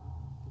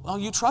 Well,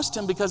 you trust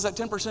him because that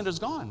 10% is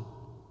gone.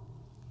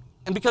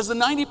 And because the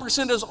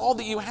 90% is all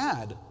that you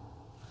had.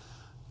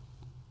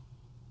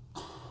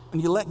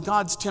 And you let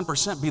God's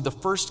 10% be the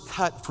first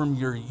cut from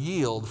your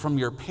yield, from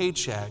your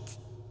paycheck.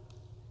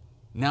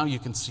 Now you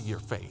can see your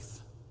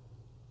faith.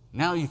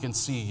 Now you can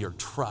see your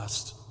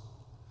trust.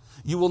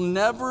 You will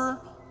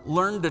never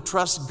learn to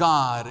trust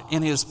God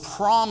in his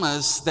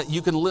promise that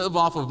you can live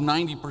off of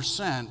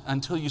 90%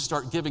 until you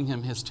start giving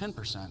him his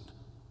 10%.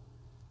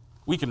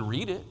 We can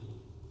read it.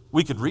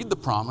 We could read the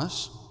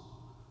promise.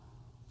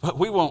 But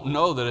we won't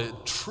know that it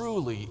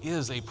truly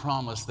is a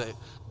promise that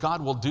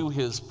God will do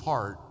his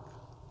part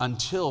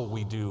until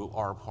we do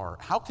our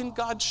part. How can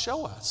God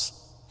show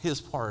us his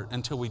part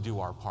until we do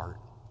our part?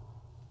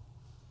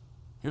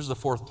 Here's the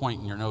fourth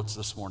point in your notes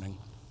this morning.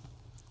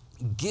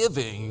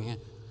 Giving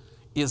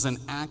is an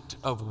act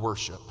of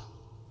worship.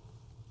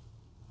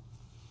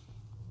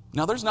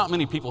 Now, there's not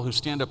many people who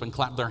stand up and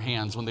clap their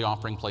hands when the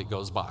offering plate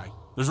goes by.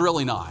 There's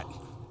really not.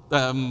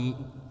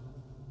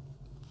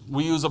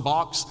 We use a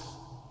box.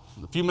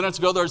 A few minutes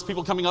ago, there was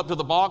people coming up to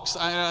the box.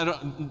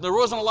 There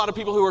wasn't a lot of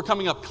people who were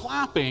coming up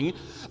clapping,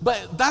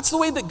 but that's the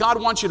way that God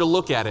wants you to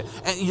look at it.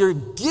 And you're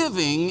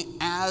giving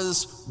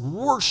as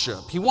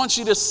worship. He wants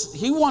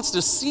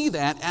to see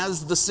that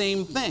as the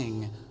same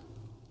thing.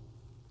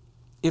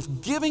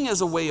 If giving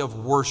is a way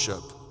of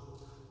worship,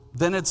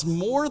 then it's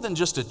more than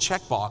just a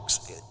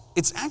checkbox.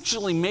 It's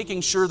actually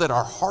making sure that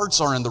our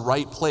hearts are in the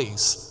right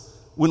place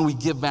when we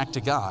give back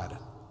to God.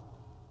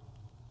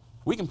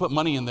 We can put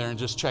money in there and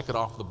just check it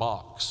off the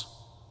box.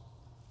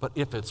 But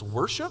if it's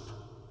worship,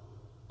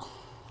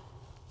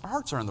 our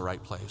hearts are in the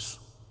right place.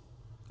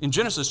 In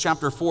Genesis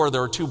chapter 4,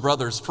 there are two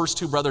brothers, first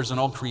two brothers in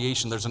all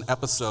creation. There's an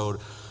episode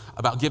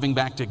about giving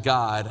back to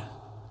God.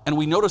 And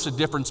we notice a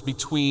difference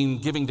between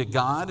giving to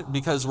God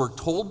because we're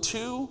told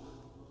to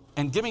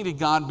and giving to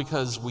God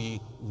because we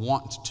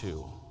want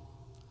to.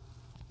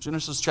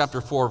 Genesis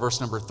chapter 4, verse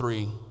number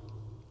 3.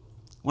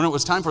 When it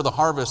was time for the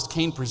harvest,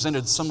 Cain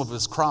presented some of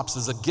his crops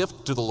as a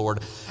gift to the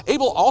Lord.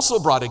 Abel also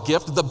brought a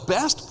gift, the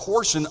best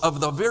portion of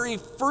the very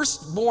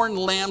firstborn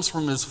lambs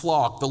from his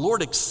flock. The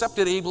Lord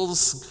accepted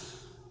Abel's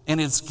and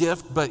his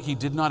gift, but he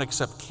did not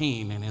accept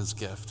Cain and his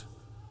gift.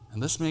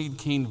 And this made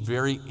Cain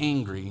very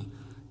angry,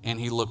 and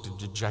he looked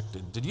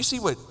dejected. Did you see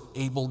what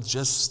Abel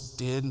just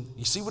did?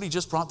 You see what he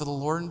just brought to the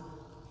Lord?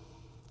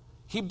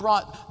 He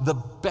brought the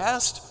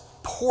best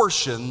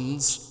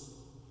portions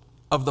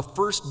of the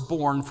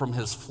firstborn from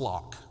his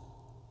flock.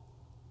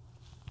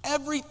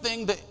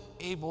 Everything that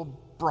Abel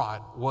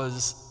brought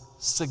was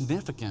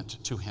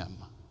significant to him.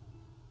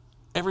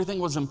 Everything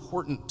was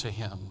important to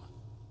him.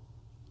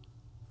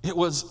 It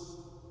was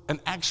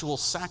an actual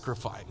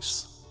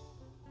sacrifice.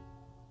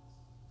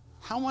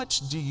 How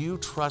much do you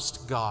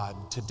trust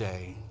God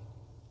today?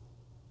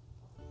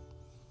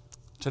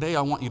 Today,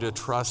 I want you to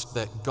trust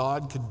that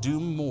God could do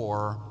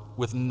more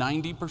with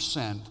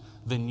 90%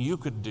 than you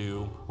could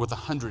do with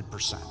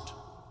 100%.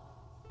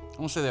 I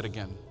want to say that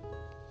again.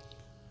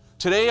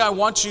 Today, I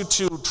want you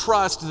to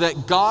trust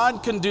that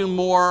God can do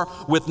more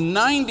with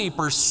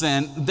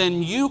 90%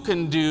 than you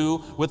can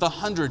do with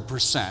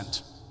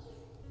 100%.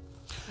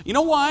 You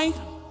know why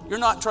you're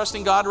not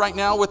trusting God right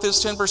now with his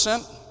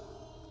 10%?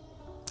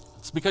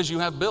 It's because you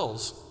have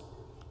bills.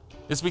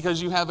 It's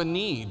because you have a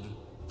need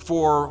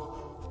for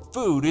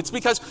food. It's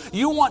because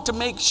you want to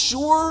make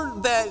sure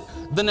that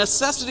the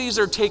necessities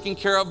are taken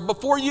care of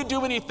before you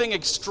do anything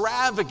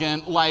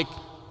extravagant like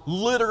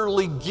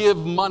literally give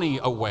money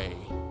away.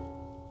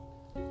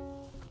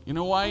 You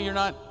know why you're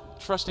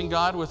not trusting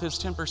God with his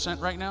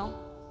 10% right now?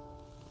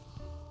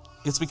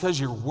 It's because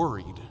you're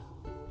worried.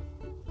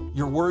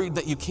 You're worried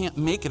that you can't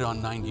make it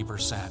on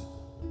 90%.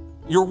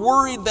 You're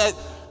worried that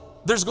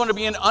there's going to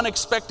be an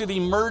unexpected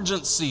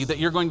emergency that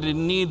you're going to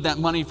need that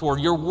money for.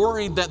 You're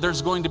worried that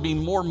there's going to be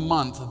more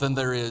month than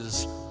there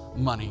is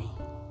money.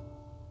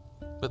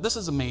 But this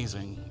is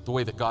amazing, the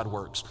way that God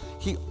works.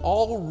 He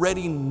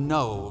already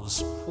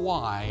knows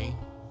why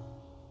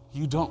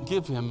you don't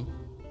give him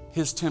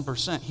his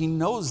 10%. He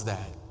knows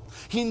that.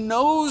 He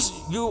knows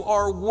you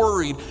are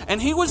worried.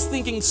 And he was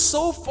thinking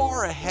so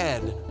far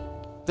ahead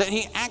that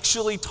he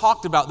actually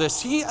talked about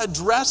this. He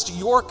addressed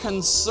your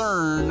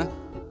concern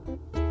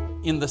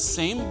in the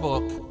same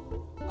book,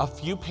 a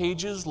few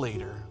pages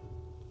later,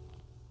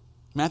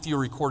 Matthew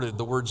recorded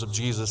the words of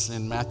Jesus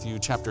in Matthew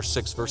chapter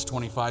 6, verse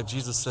 25.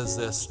 Jesus says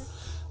this,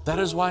 "That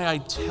is why I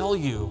tell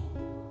you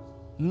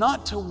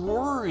not to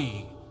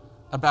worry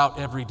about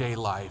everyday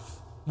life,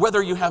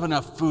 whether you have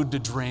enough food to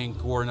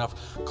drink or enough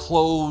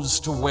clothes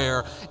to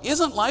wear.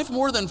 Isn't life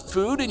more than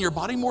food and your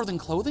body more than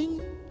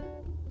clothing?"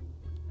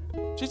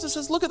 Jesus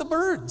says, look at the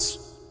birds.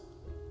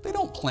 They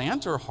don't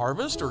plant or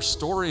harvest or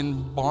store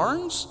in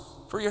barns,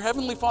 for your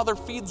heavenly Father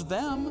feeds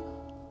them.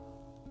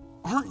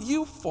 Aren't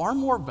you far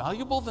more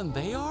valuable than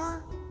they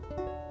are?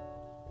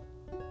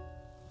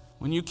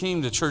 When you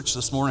came to church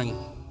this morning,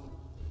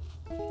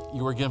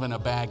 you were given a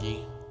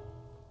baggie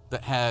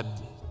that had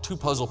 2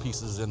 puzzle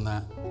pieces in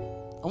that.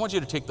 I want you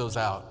to take those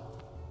out.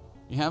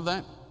 You have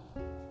that?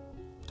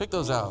 Take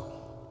those out.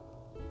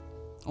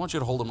 I want you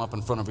to hold them up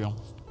in front of you.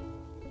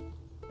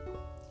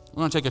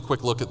 We're going to take a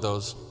quick look at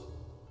those.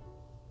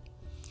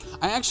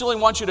 I actually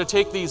want you to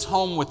take these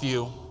home with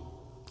you,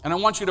 and I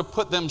want you to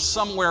put them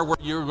somewhere where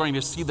you're going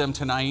to see them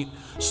tonight,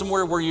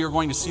 somewhere where you're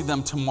going to see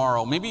them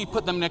tomorrow. Maybe you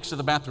put them next to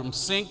the bathroom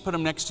sink, put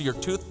them next to your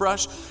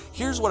toothbrush.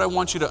 Here's what I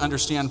want you to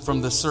understand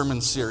from this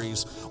sermon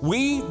series.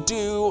 We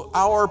do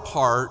our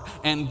part,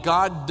 and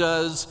God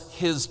does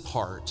his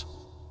part.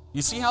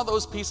 You see how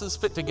those pieces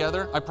fit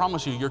together? I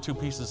promise you, your 2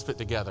 pieces fit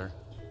together.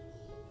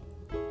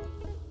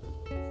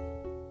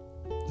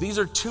 These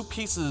are 2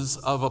 pieces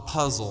of a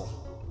puzzle.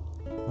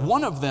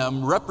 One of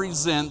them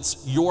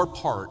represents your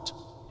part.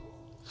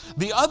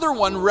 The other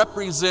one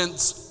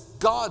represents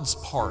God's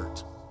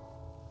part.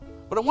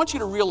 But I want you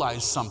to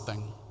realize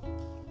something.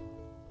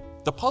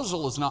 The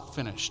puzzle is not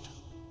finished.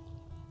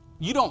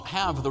 You don't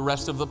have the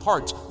rest of the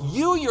parts.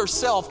 You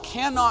yourself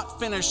cannot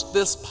finish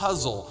this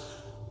puzzle.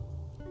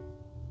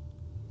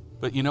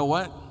 But you know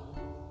what?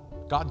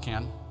 God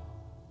can.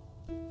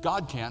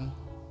 God can.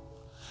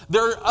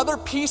 There are other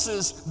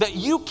pieces that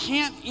you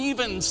can't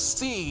even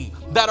see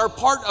that are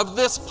part of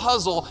this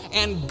puzzle,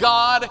 and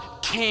God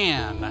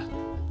can.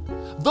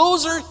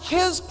 Those are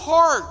his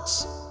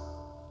parts.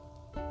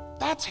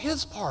 That's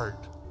his part.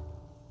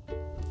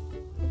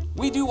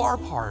 We do our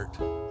part.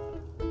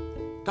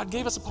 God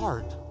gave us a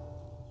part.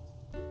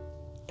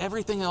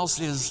 Everything else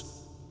is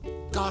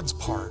God's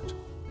part.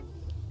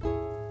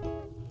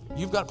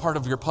 You've got part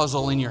of your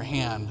puzzle in your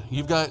hand.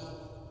 You've got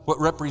what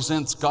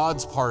represents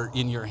God's part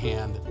in your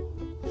hand.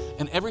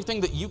 And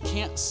everything that you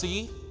can't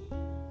see,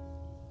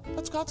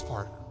 that's God's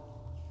part.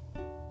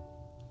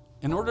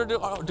 In order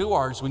to do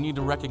ours, we need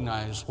to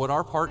recognize what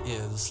our part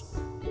is,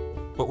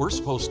 what we're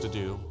supposed to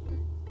do,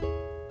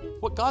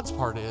 what God's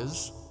part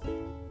is,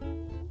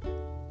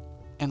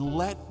 and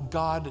let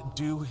God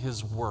do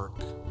his work.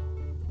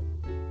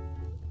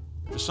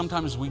 Because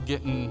sometimes we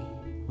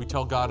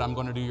tell God, I'm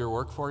going to do your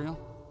work for you.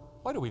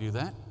 Why do we do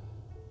that?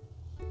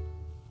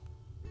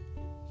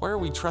 Why are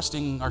we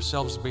trusting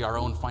ourselves to be our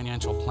own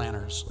financial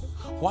planners?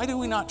 Why do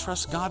we not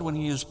trust God when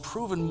he is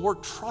proven more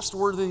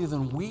trustworthy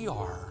than we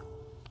are?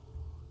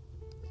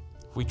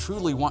 If we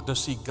truly want to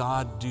see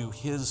God do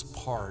his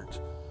part,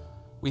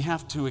 we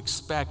have to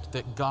expect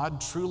that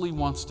God truly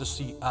wants to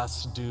see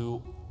us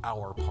do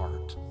our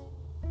part.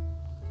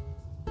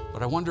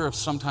 But I wonder if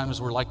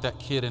sometimes we're like that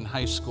kid in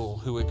high school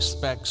who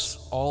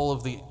expects all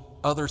of the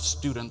other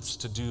students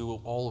to do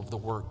all of the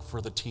work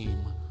for the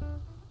team.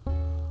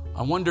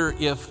 I wonder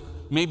if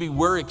maybe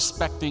we're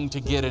expecting to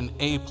get an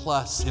A+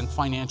 in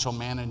financial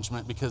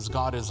management because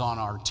God is on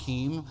our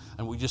team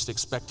and we just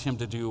expect him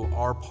to do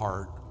our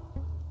part.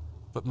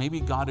 But maybe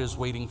God is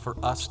waiting for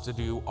us to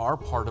do our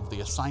part of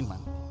the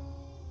assignment.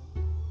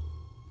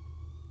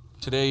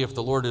 Today, if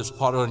the Lord has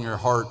put it on your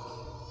heart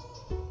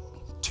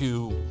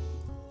to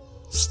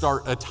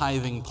start a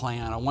tithing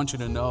plan, I want you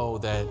to know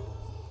that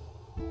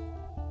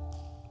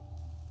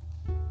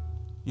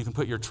you can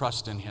put your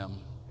trust in him.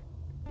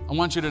 I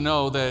want you to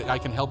know that I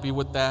can help you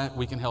with that.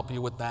 We can help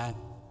you with that.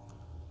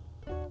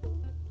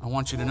 I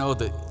want you to know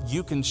that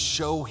you can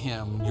show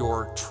him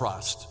your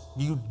trust.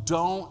 You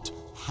don't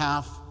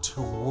have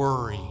to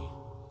worry.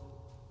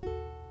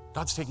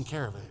 God's taking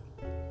care of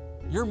it.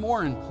 You're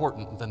more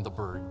important than the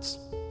birds.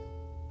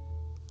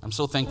 I'm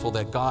so thankful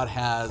that God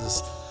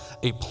has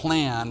a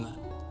plan,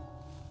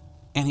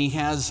 and he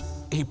has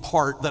a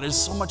part that is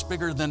so much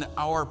bigger than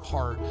our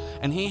part.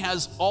 And he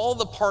has all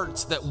the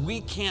parts that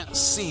we can't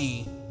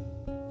see.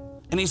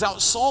 And he's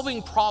out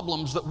solving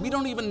problems that we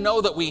don't even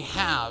know that we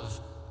have,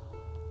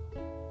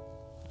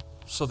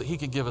 so that he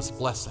could give us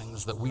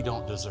blessings that we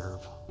don't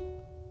deserve.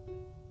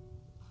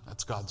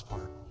 That's God's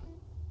part.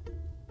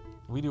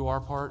 We do our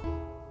part.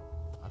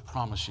 I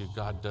promise you,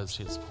 God does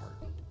his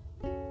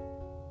part.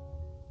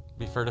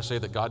 Be fair to say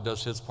that God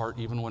does his part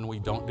even when we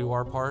don't do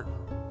our part?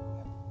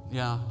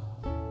 Yeah.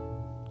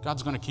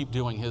 God's going to keep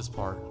doing his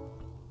part.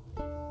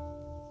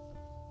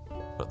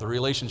 But the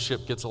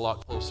relationship gets a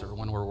lot closer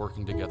when we're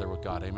working together with God. Amen.